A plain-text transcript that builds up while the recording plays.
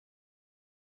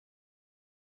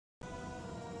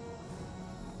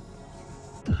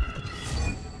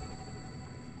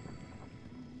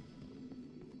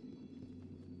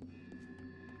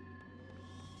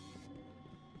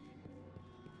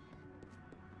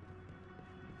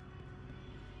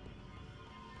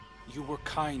You were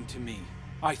kind to me.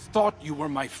 I thought you were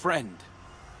my friend.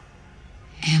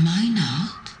 Am I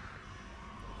not?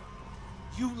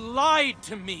 You lied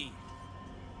to me!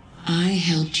 I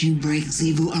helped you break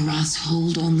Xivu Aras's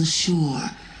hold on the shore,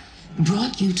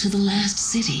 brought you to the last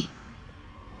city,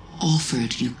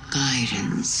 offered you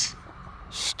guidance.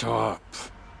 Stop.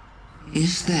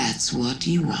 If that's what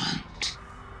you want.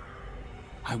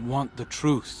 I want the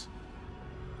truth.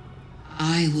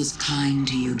 I was kind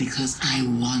to you because I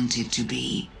wanted to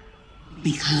be.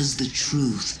 Because the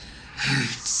truth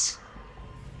hurts.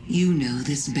 You know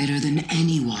this better than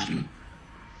anyone.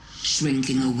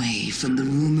 Shrinking away from the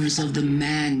rumors of the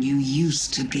man you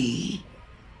used to be.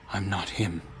 I'm not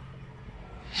him.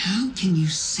 How can you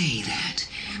say that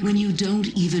when you don't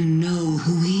even know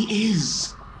who he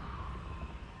is?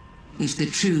 If the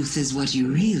truth is what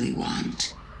you really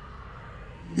want,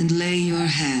 then lay your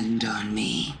hand on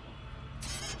me.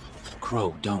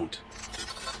 Crow, don't.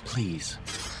 Please.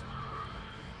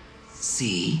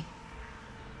 See?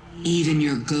 Even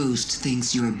your ghost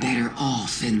thinks you're better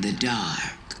off in the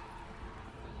dark.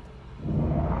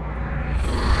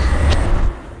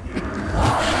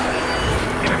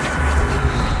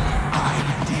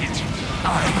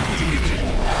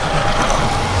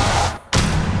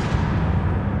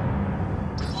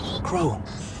 Crow,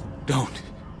 don't.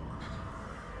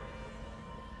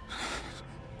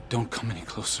 Don't come any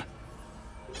closer.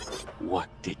 What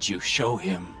did you show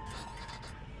him?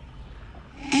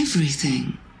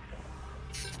 Everything.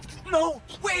 No,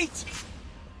 wait!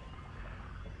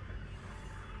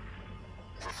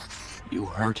 You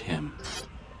hurt him.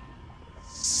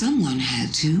 Someone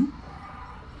had to.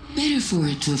 Better for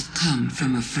it to have come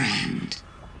from a friend.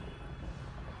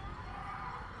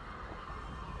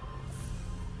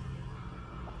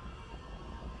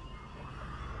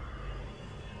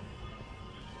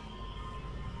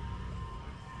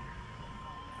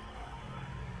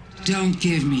 Don't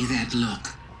give me that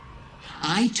look.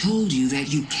 I told you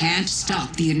that you can't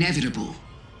stop the inevitable.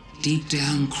 Deep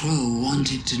down, Crow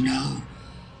wanted to know.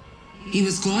 He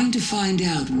was going to find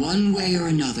out one way or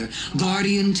another,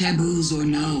 guardian taboos or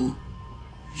no.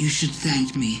 You should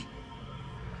thank me.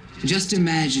 Just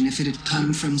imagine if it had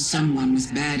come from someone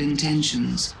with bad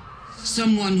intentions.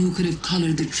 Someone who could have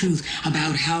colored the truth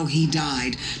about how he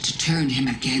died to turn him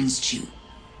against you.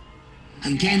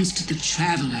 Against the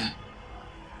Traveler.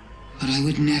 But I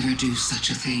would never do such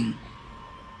a thing.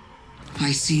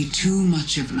 I see too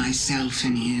much of myself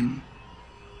in him.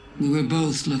 We were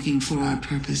both looking for our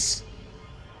purpose.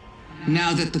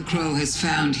 Now that the Crow has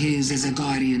found his as a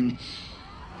guardian,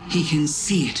 he can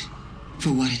see it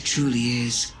for what it truly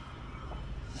is.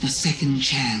 A second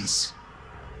chance.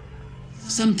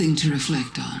 Something to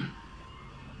reflect on.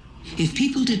 If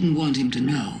people didn't want him to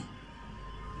know,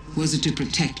 was it to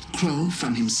protect Crow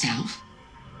from himself?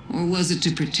 Or was it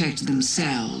to protect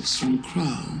themselves from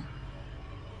Crow?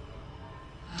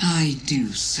 I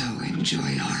do so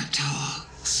enjoy our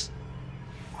talks.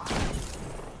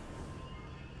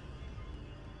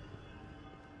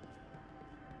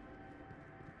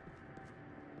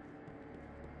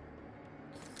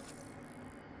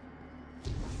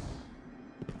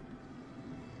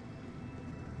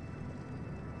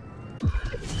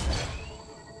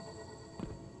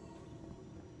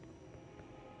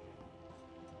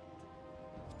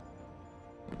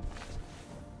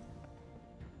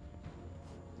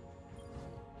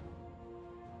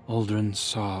 Aldrin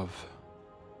Sov,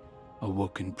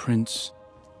 awoken prince,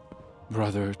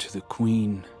 brother to the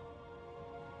queen,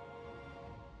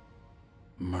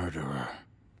 murderer.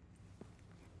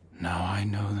 Now I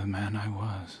know the man I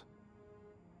was.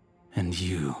 And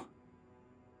you.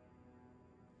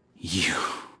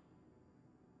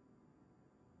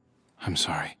 I'm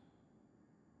sorry.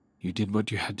 You did what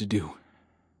you had to do.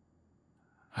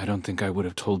 I don't think I would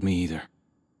have told me either.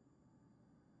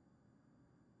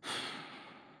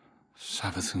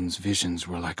 Savathun's visions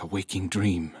were like a waking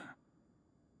dream.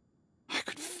 I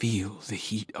could feel the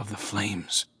heat of the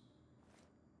flames,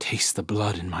 taste the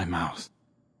blood in my mouth.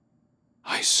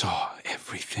 I saw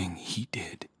everything he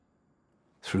did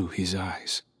through his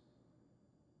eyes.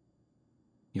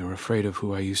 You're afraid of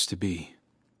who I used to be,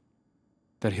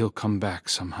 that he'll come back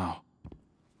somehow.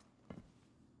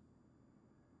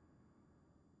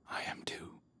 I am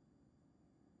too.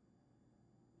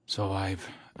 So I've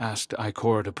asked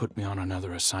Ikor to put me on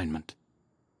another assignment.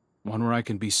 One where I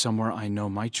can be somewhere I know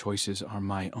my choices are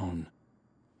my own.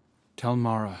 Tell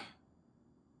Mara.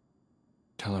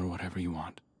 Tell her whatever you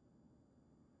want.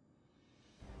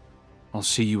 I'll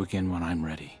see you again when I'm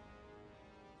ready.